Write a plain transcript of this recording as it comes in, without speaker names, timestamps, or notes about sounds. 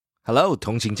Hello，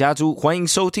 同情家族，欢迎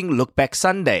收听 Look Back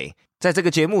Sunday。在这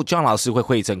个节目 ，John 老师会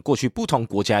汇整过去不同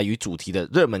国家与主题的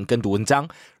热门跟读文章，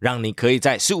让你可以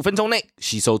在15分钟内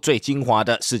吸收最精华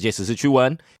的世界时事趣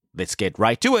闻。Let's get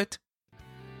right to it.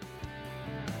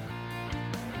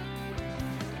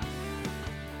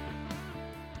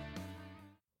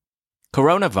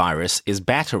 Coronavirus is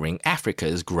battering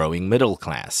Africa's growing middle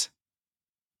class.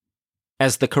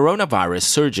 As the coronavirus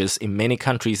surges in many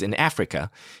countries in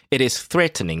Africa, it is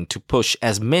threatening to push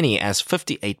as many as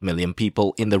 58 million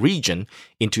people in the region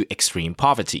into extreme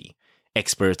poverty,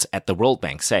 experts at the World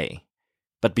Bank say.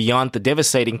 But beyond the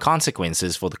devastating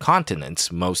consequences for the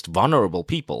continent's most vulnerable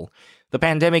people, the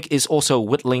pandemic is also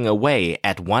whittling away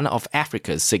at one of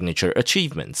Africa's signature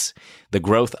achievements, the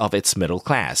growth of its middle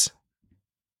class.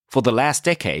 For the last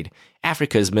decade,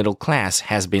 Africa's middle class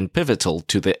has been pivotal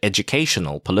to the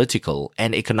educational, political,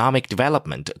 and economic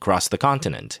development across the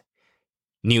continent.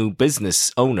 New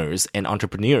business owners and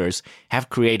entrepreneurs have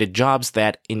created jobs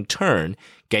that, in turn,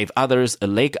 gave others a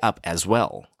leg up as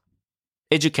well.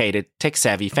 Educated,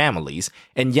 tech-savvy families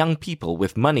and young people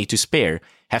with money to spare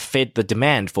have fed the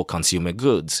demand for consumer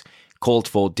goods, called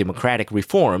for democratic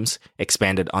reforms,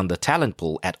 expanded on the talent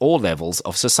pool at all levels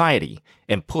of society,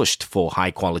 and pushed for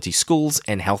high-quality schools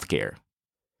and healthcare.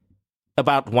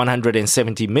 About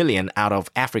 170 million out of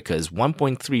Africa's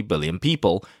 1.3 billion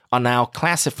people are now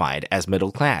classified as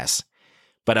middle class,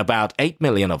 but about 8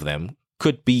 million of them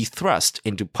could be thrust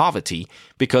into poverty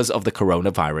because of the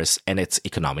coronavirus and its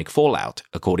economic fallout,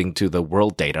 according to the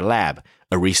World Data Lab,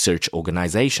 a research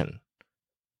organization.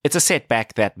 It's a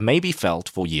setback that may be felt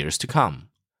for years to come.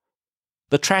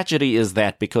 The tragedy is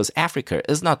that because Africa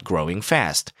is not growing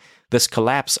fast, this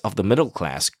collapse of the middle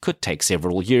class could take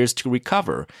several years to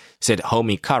recover, said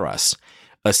Homi Karas,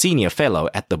 a senior fellow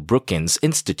at the Brookings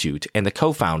Institute and the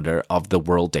co-founder of the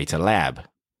World Data Lab.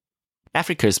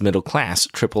 Africa's middle class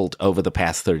tripled over the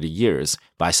past 30 years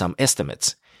by some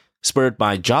estimates, spurred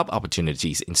by job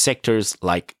opportunities in sectors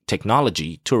like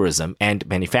technology, tourism, and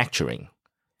manufacturing.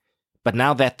 But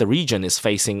now that the region is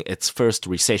facing its first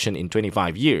recession in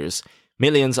 25 years,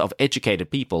 millions of educated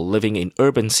people living in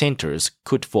urban centers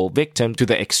could fall victim to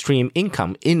the extreme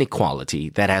income inequality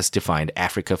that has defined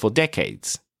Africa for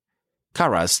decades.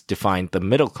 Karas defined the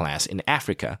middle class in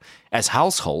Africa as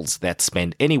households that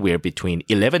spend anywhere between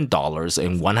 $11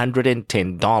 and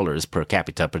 $110 per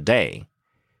capita per day.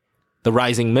 The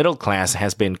rising middle class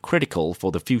has been critical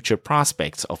for the future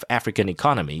prospects of African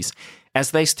economies as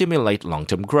they stimulate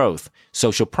long-term growth,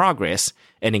 social progress,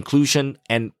 and inclusion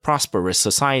and prosperous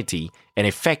society and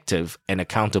effective and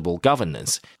accountable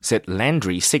governance, said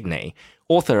Landry Signay,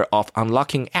 author of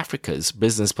Unlocking Africa's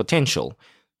Business Potential.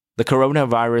 The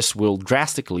coronavirus will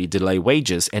drastically delay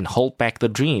wages and hold back the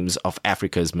dreams of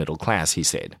Africa's middle class, he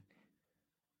said.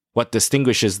 What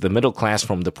distinguishes the middle class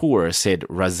from the poor, said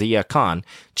Razia Khan,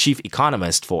 chief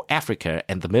economist for Africa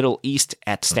and the Middle East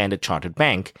at Standard Chartered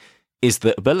Bank, is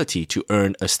the ability to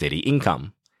earn a steady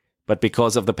income. But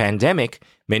because of the pandemic,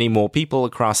 many more people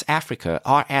across Africa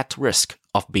are at risk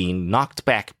of being knocked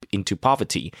back into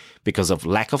poverty because of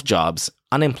lack of jobs,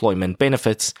 unemployment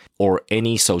benefits, or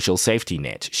any social safety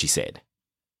net, she said.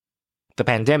 The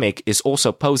pandemic is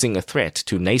also posing a threat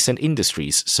to nascent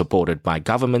industries supported by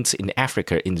governments in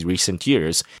Africa in recent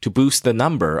years to boost the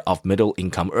number of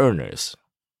middle-income earners.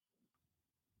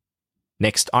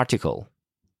 Next article.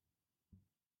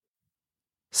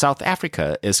 South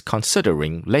Africa is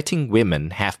considering letting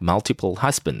women have multiple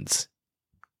husbands.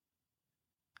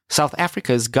 South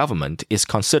Africa's government is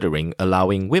considering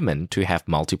allowing women to have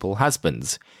multiple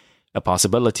husbands, a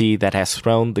possibility that has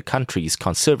thrown the country's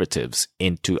conservatives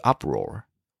into uproar.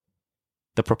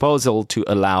 The proposal to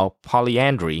allow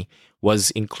polyandry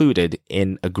was included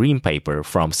in a green paper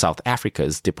from South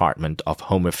Africa's Department of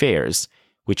Home Affairs,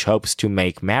 which hopes to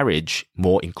make marriage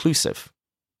more inclusive.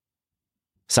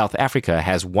 South Africa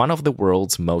has one of the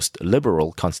world's most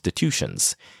liberal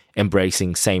constitutions,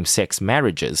 embracing same-sex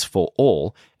marriages for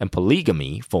all and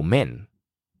polygamy for men.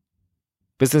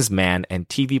 Businessman and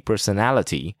TV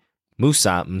personality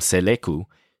Musa Mseleku,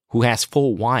 who has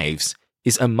 4 wives,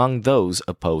 is among those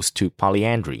opposed to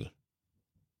polyandry.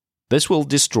 This will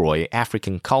destroy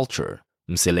African culture,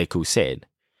 Mseleku said.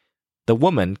 The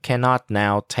woman cannot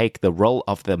now take the role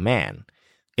of the man.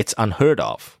 It's unheard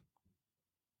of.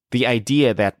 The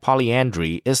idea that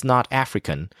polyandry is not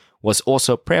African was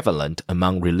also prevalent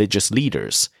among religious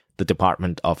leaders, the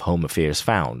Department of Home Affairs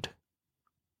found.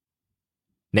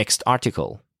 Next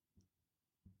article.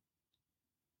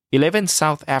 11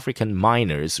 South African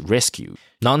miners rescued,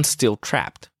 none still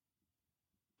trapped.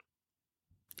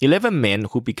 11 men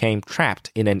who became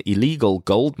trapped in an illegal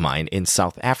gold mine in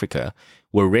South Africa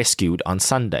were rescued on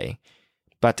Sunday,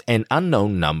 but an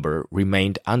unknown number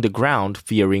remained underground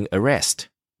fearing arrest.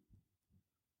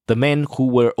 The men who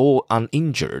were all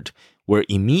uninjured were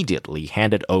immediately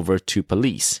handed over to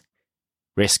police.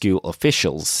 Rescue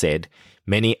officials said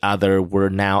many others were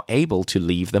now able to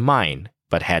leave the mine,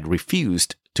 but had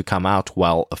refused to come out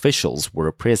while officials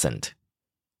were present.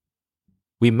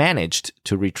 We managed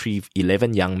to retrieve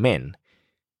 11 young men.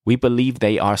 We believe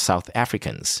they are South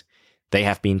Africans. They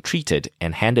have been treated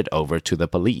and handed over to the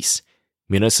police,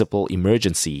 Municipal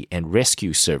Emergency and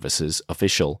Rescue Services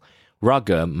official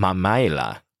Roger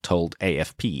Mamaila told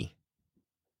AFP.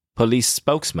 Police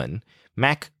spokesman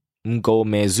Mac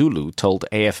Ngomezulu told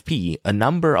AFP a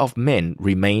number of men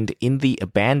remained in the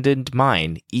abandoned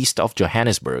mine east of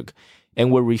Johannesburg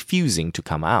and were refusing to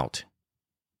come out.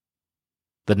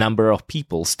 The number of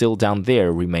people still down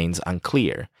there remains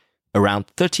unclear. Around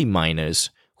 30 miners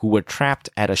who were trapped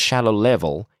at a shallow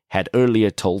level had earlier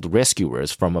told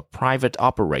rescuers from a private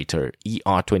operator,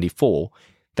 ER24,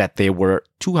 that there were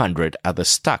 200 others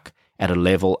stuck at a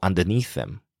level underneath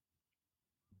them.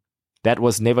 That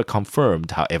was never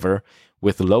confirmed, however,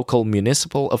 with local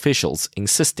municipal officials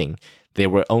insisting there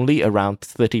were only around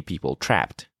 30 people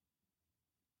trapped.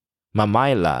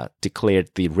 Mamaila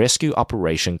declared the rescue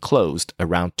operation closed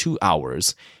around 2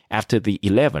 hours after the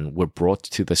 11 were brought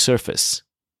to the surface.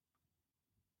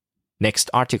 Next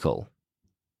article.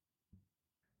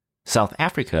 South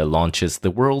Africa launches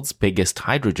the world's biggest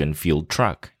hydrogen-fueled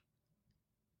truck.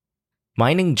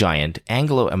 Mining giant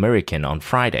Anglo American on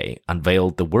Friday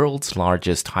unveiled the world's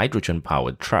largest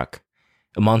hydrogen-powered truck,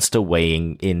 a monster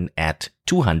weighing in at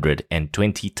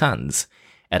 220 tons,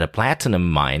 at a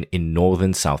platinum mine in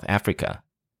northern South Africa.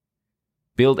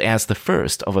 Billed as the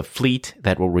first of a fleet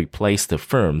that will replace the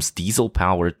firm's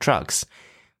diesel-powered trucks,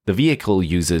 the vehicle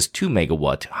uses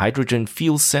 2-megawatt hydrogen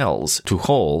fuel cells to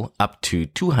haul up to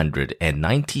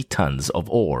 290 tons of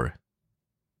ore.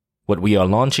 What we are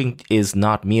launching is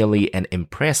not merely an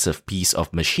impressive piece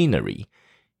of machinery,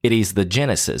 it is the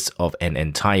genesis of an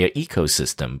entire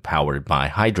ecosystem powered by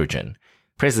hydrogen,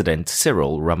 President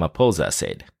Cyril Ramaphosa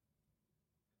said.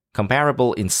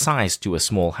 Comparable in size to a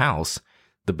small house,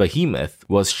 the behemoth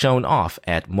was shown off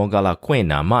at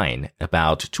Mogalakwena mine,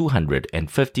 about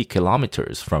 250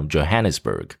 kilometers from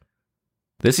Johannesburg.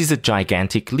 This is a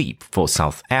gigantic leap for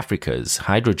South Africa's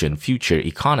hydrogen future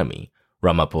economy,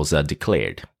 Ramaphosa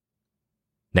declared.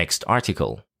 Next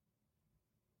article.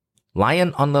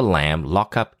 Lion on the lam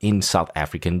lockup in South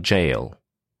African jail.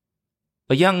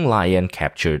 A young lion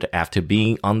captured after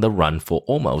being on the run for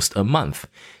almost a month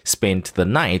spent the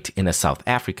night in a South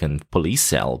African police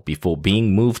cell before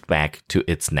being moved back to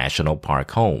its national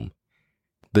park home.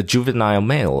 The juvenile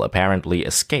male apparently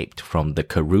escaped from the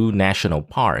Karoo National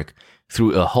Park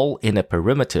through a hole in a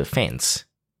perimeter fence.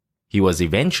 He was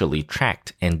eventually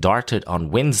tracked and darted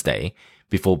on Wednesday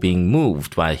before being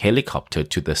moved by helicopter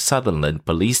to the Sutherland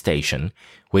police station,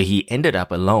 where he ended up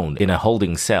alone in a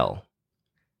holding cell.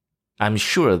 I'm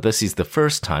sure this is the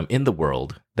first time in the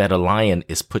world that a lion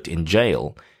is put in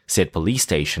jail, said police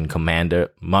station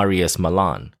commander Marius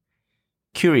Malan.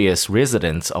 Curious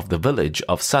residents of the village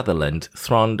of Sutherland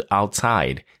thronged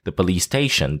outside the police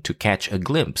station to catch a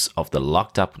glimpse of the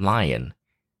locked-up lion.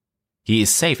 He is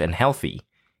safe and healthy.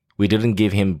 We didn't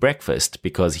give him breakfast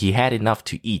because he had enough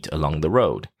to eat along the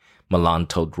road, Malan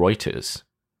told Reuters.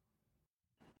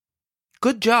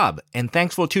 Good job, and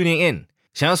thanks for tuning in.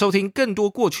 想要收听更多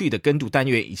过去的跟读单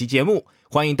元以及节目，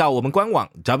欢迎到我们官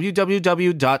网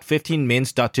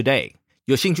www.15mins.today。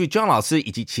有兴趣 John 老师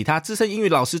以及其他资深英语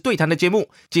老师对谈的节目，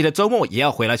记得周末也要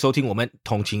回来收听我们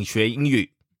通勤学英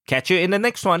语。Catch you in the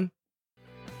next one!